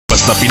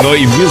Basta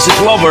Pinoy music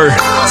lover,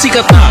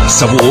 sikat na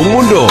sa buong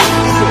mundo.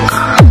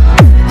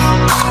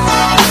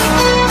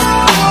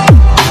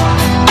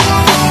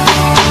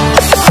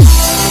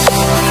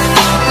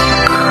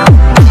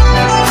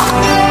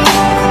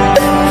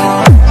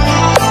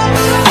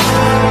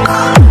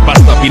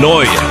 Basta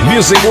Pinoy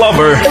music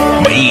lover,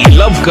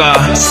 mai-love ka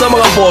sa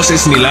mga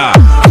boses nila.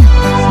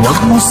 Huwag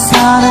mo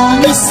sanang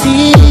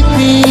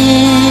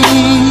isipin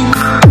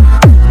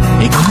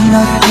ika'y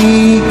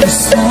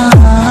nag-iisa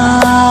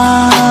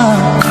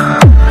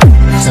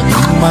sa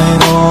tuwing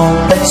mayroong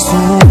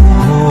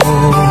pagsubok,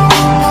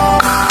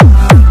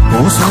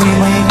 puso'y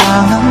may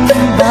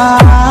nangamba.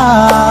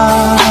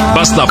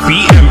 Basta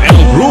PML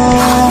Group,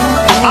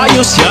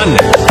 ayos yan.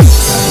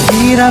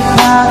 Hirap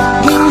at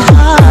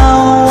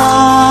ginhawa,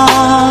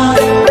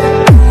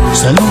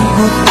 sa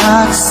lungkot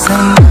at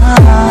saya,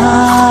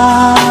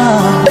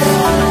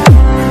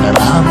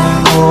 naramay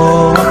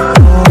mo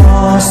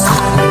ako sa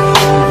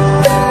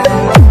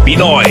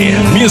Pinoy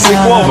music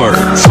lover,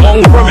 song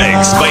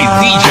remix by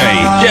DJ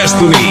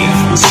Destiny,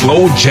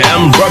 Slow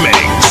Jam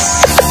Remix.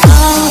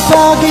 ang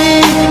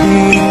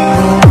pag-ibig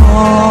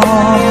ko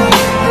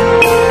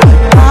ay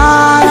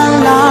para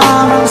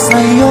lamang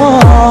sa'yo,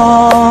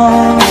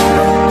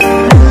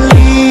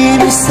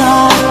 malinis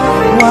sa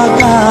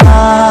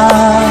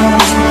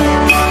wagas,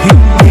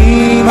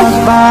 hindi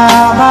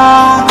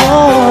magbabago.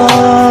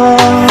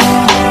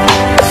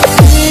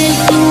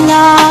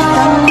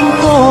 Ingatan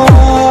ko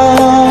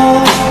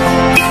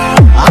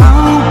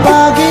ang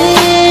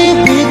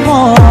pag-ibig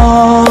mo,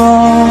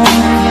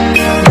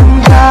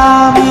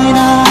 damdamin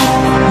at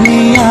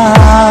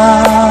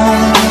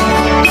liyan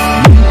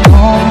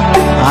nitong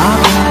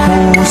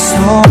aking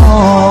puso.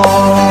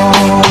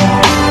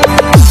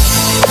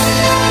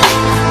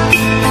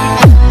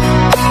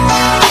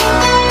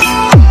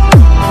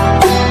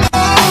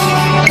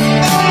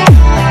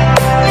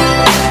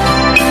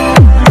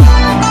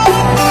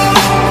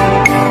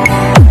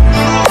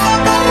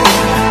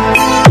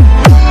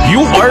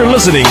 You are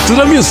listening to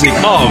the music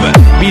of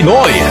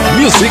Pinoy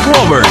music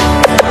lover.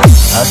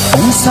 At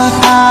kung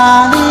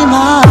sakali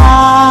man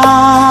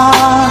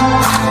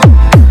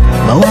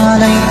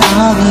mawalay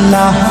ang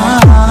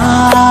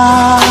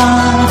lahat,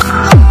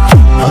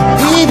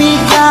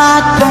 pag-ibig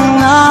at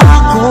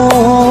pangako,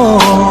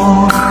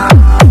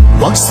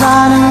 huwag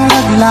sanang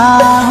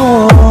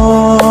naglaho.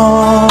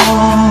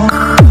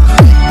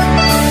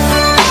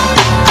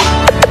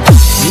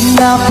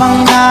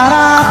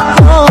 Pinapangarap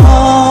ko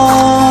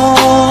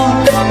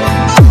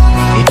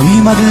ito'y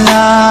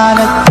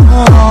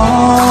maglalagpo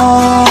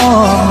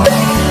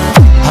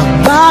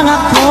habang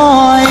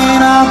ako'y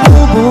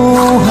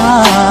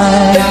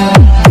nabubuhay.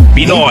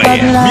 Pinoy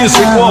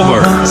music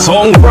lover,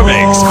 song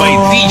remix by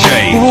DJ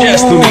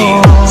Destiny,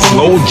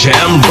 Slow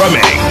Jam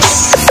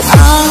Remix.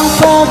 Ang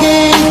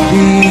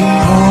pag-ibig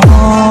ko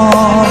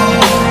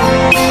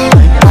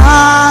ay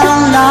para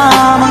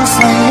lamang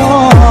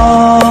sa'yo,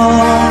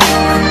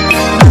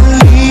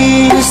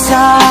 malinis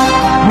sa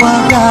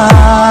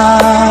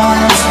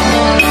wagas,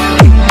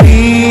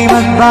 hindi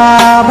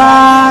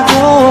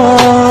magbabago.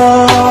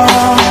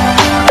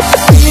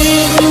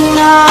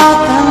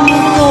 Ingatan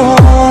ko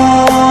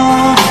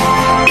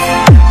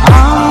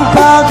ang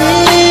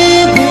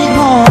pag-ibig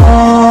mo,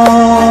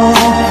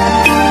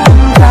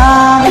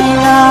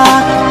 damdamin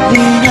at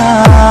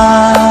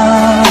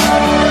liyan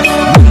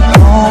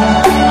nitong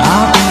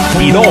aking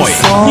Pinoy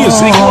puso.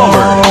 music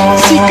lover,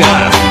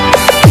 sikat.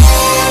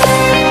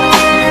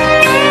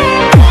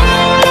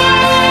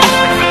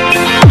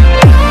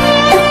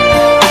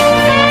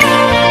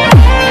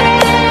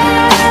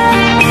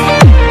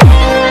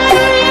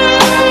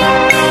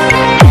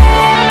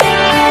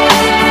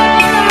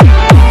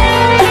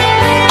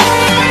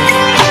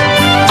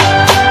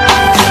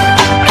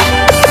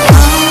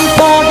 Ang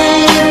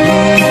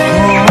pag-ibig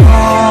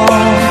ko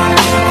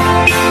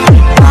ay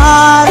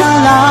para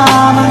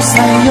lamang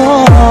sa'yo,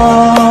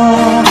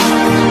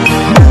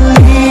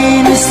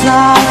 malinis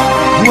at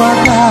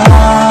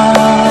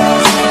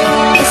wagas,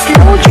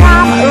 Slow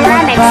Jam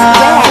Remix with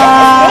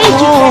DJ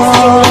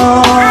Destiny,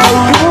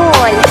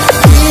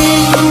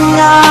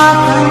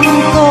 ingatan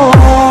ko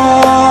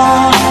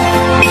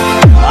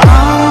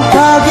ang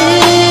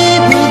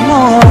pag-ibig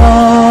mo,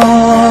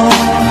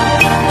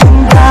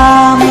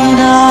 damdamin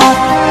at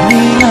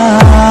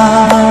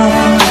liyan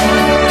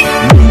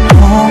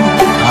nitong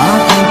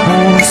aking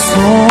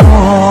puso.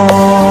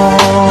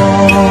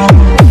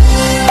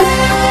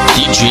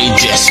 DJ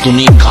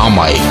Destiny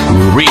Kamay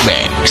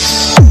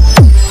Remix.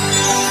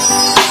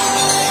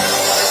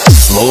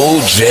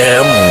 Slow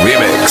Jam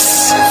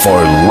Remix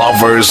for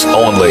lovers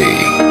only.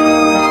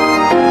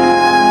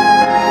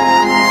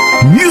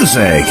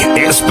 Music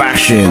is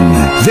passion.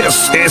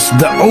 This is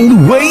the only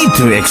way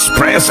to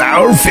express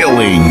our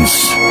feelings.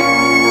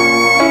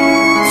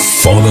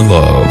 Fall in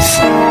love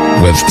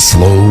with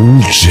Slow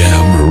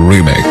Jam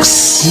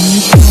Remix.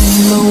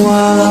 Kung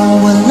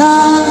mawawala,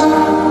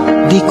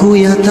 di ko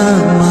yata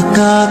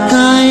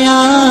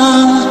makakaya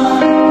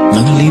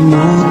nang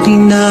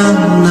limutin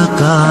ang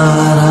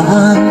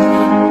nakaraan.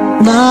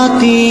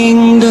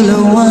 ating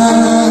dalawa.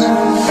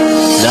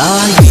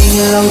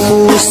 Dahil ang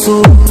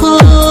puso ko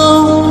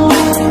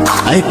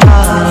ay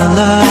para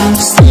lang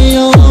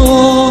sa'yo.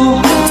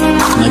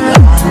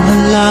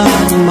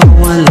 Nag-aalalang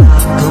mawala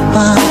ka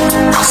pa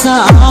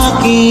sa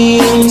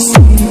aking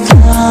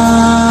sinta.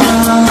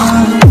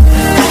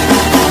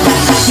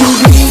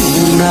 Hindi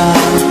mo na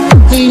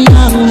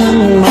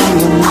kailangang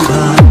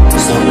mangamba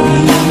sa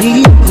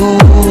piling ko,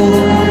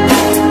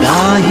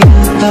 dahil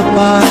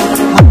tapat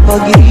ang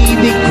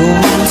pag-ibig ko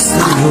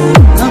sa'yo.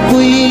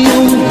 Ako'y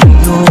iyong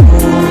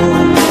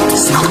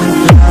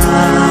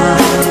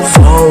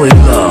Fall in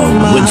love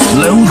with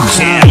Slow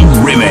Jam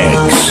Remix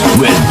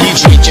with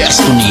DJ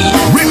Destiny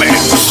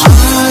Remix.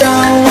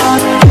 Araw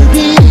at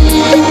gabi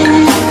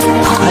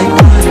ay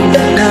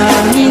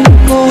panalangin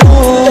ko,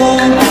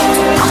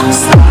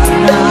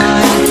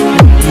 sana'y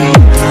hindi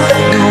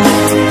tayo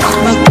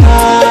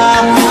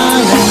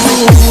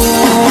magkakalayo.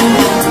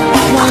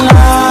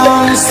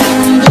 Walang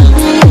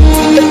sandali,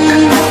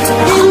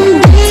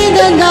 hindi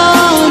na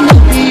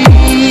nanapin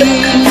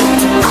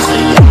sa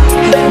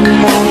yakap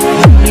mo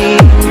kami,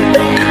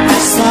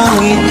 sa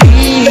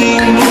ngiti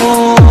mo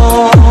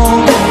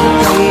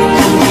kay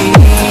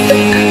tuwis.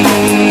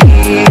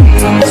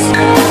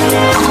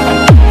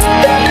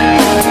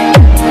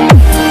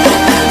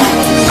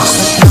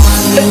 Sa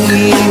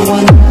tanging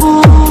iwan mo,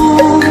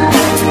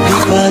 di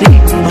pa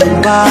rin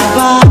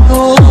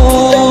magbabago.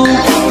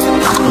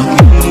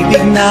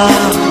 Pag-ibig na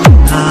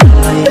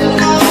ay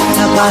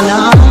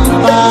nakalaan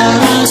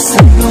para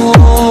sa'yo.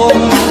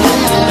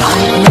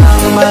 Kahit na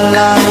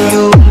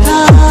malayo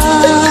ka,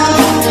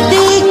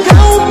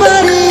 ikaw pa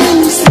rin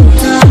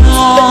sinta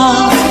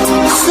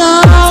sa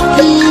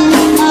aking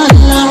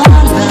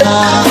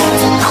alala.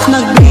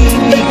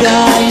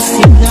 Nagbibigay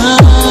sila.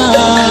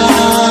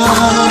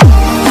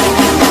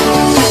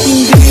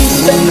 Hindi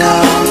mo na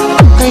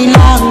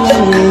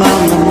kailangan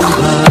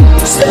mamamba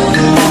sa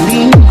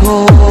piling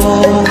ko,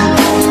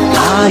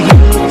 dahil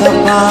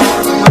tapat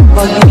ang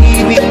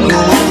pag-ibig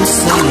ko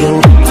sa'yo.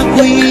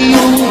 Ako'y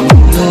iyong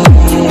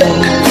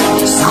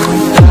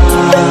sinta.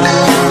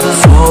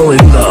 Fall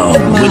in love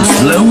with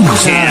Slow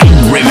Jam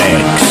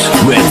Remix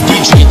with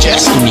DJ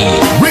Destiny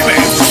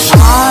Remix.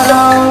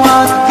 Araw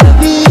at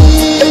gabi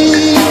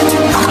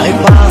ay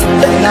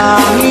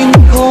panalangin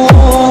ko,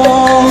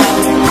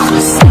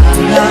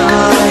 sana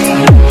ay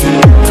hindi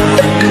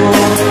tayo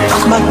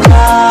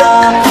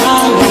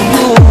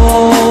magkakalayo.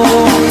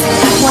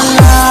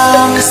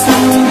 Walang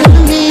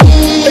sandali,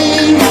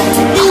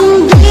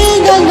 hindi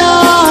na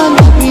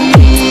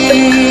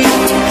nanapin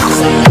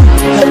sa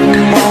yakap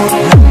mo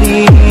hati,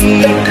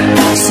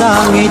 sa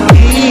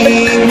ngiti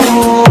mo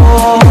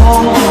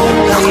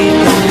kay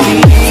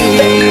tuwis.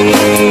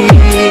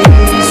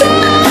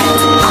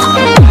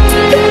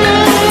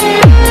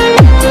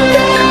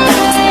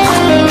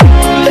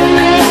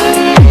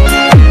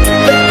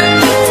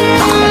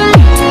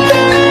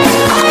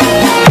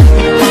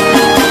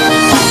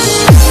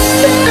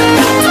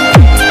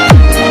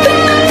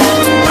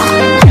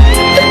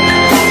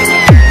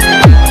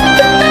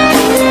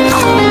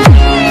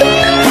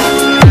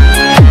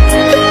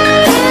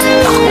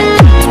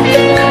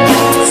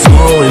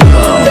 Fall in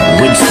love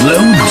with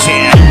Slow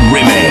Jam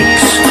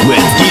Remix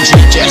with DJ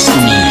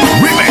Destiny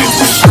Remix.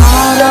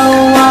 Araw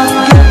at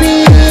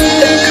gabi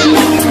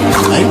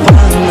ay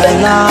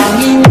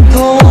panalangin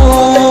ko,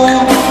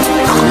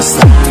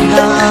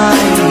 sana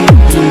ay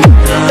hindi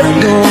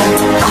tayo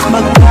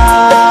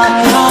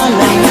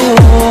magkakalayo.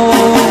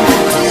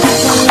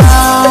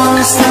 Walang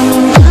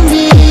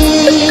sandali,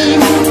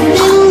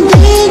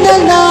 hindi na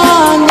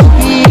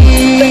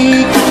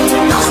nanapin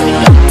sa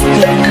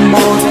yakap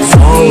mo.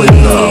 Fall in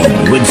love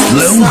with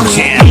Slow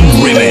Jam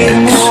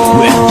Remix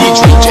with DJ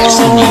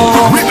Destiny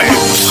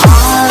Remix.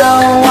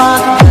 Araw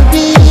at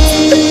gabi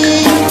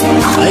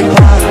ay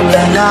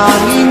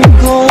panalangin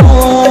ko,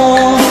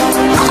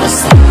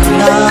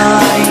 sana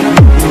ay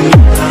hindi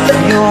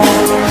tayo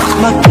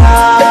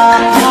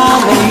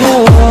magkakalayo.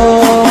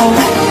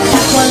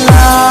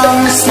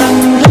 Walang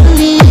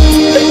sandali,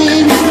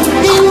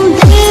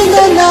 hindi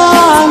na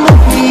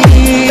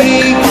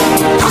nanapin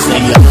sa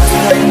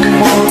yakap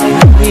mo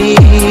hati,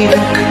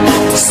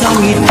 sa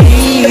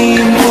ngiti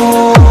mo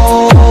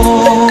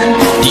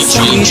DJ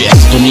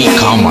Destiny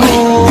Kamay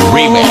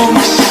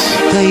Remix.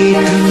 kay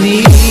tuwis.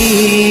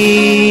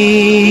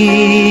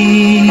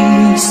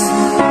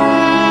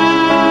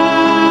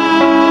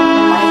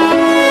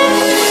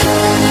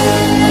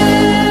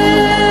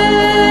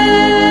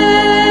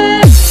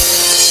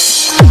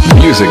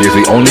 Music is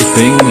the only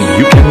thing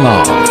you can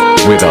love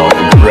without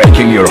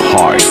breaking your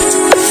heart.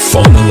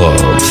 Fall in love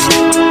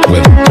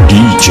with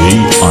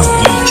DJ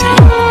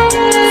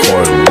For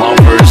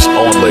lovers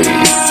only.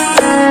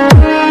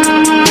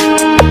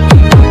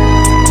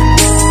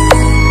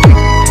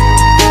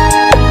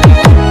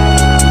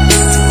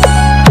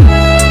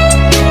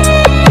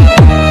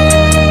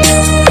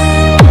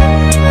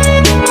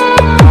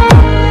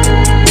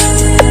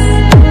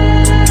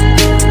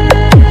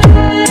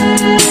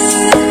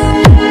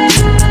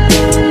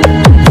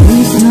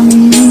 Miss na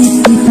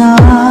miss kita.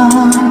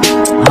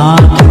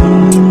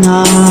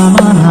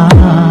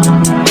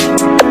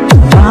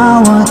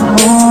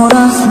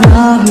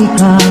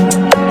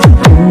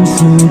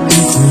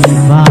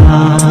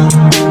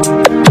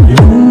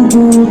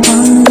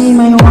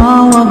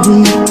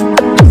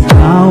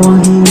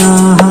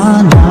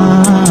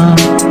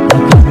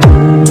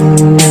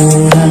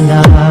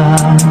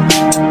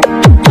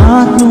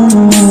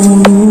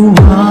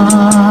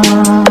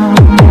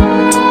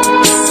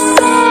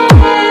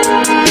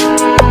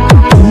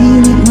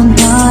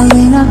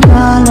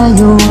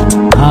 sa'yo,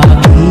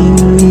 aking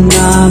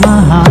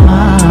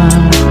minamahal.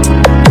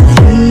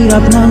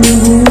 Hirap ng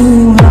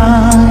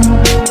buhay,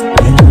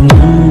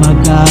 kailangang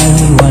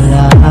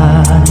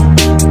magkahiwalay.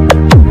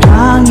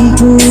 Tangi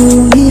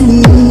kong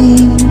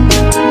hiling,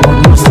 huwag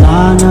mo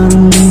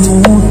sanang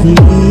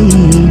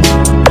limutin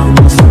ang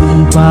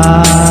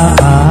masumpaan.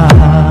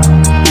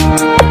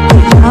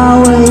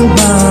 Ikaw ay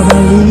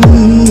babalik.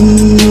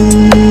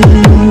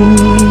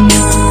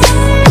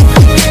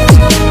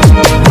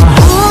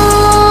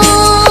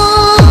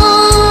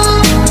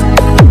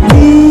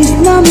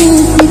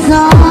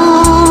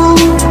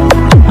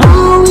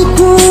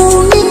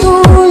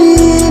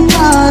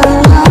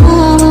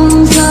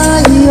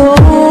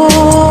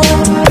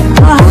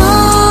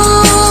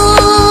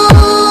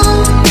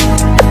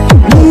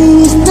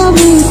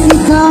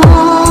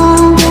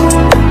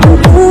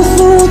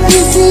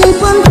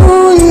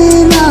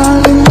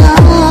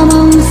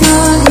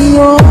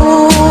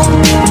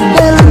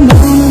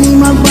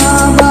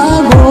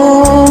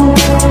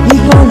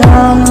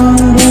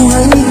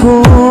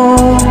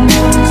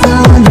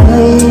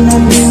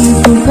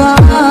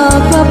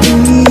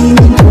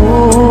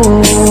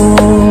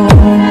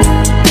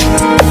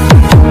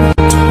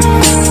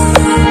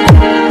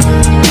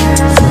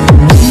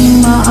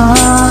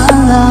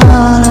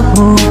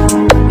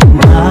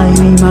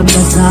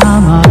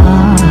 Magkasama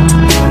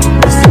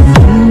kasi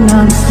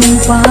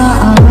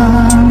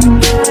nagsumpaan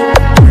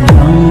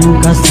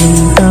hanggang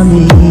kasing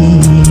kami.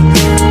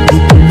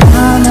 Ito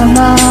na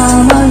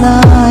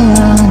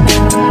namamalayan,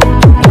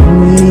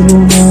 ako'y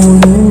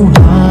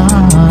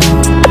lumuluhan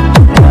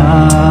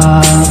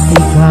at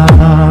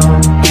ikaw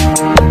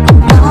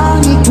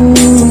lagi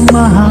kong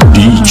mahal.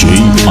 DJ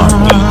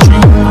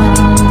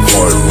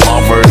For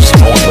lovers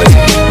only.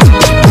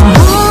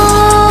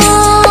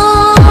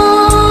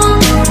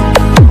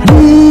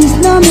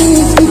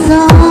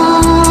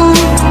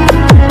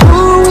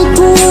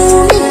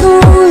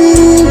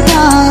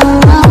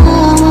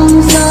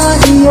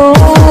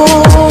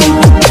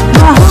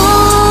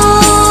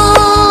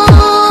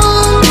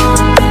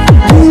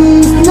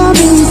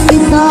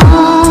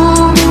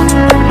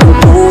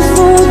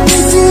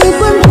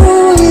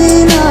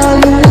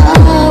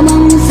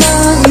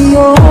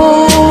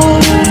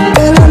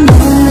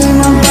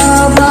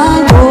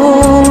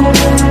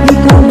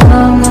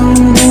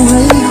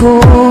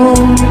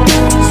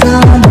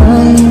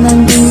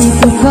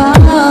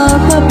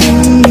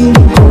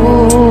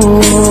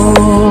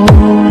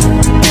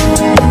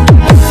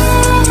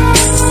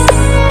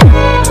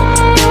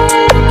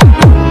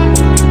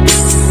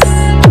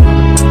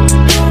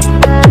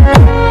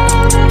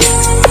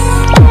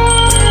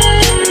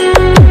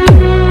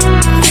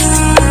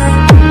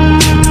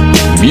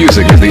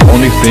 Music is the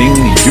only thing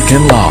you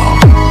can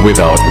love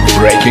without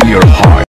breaking your heart.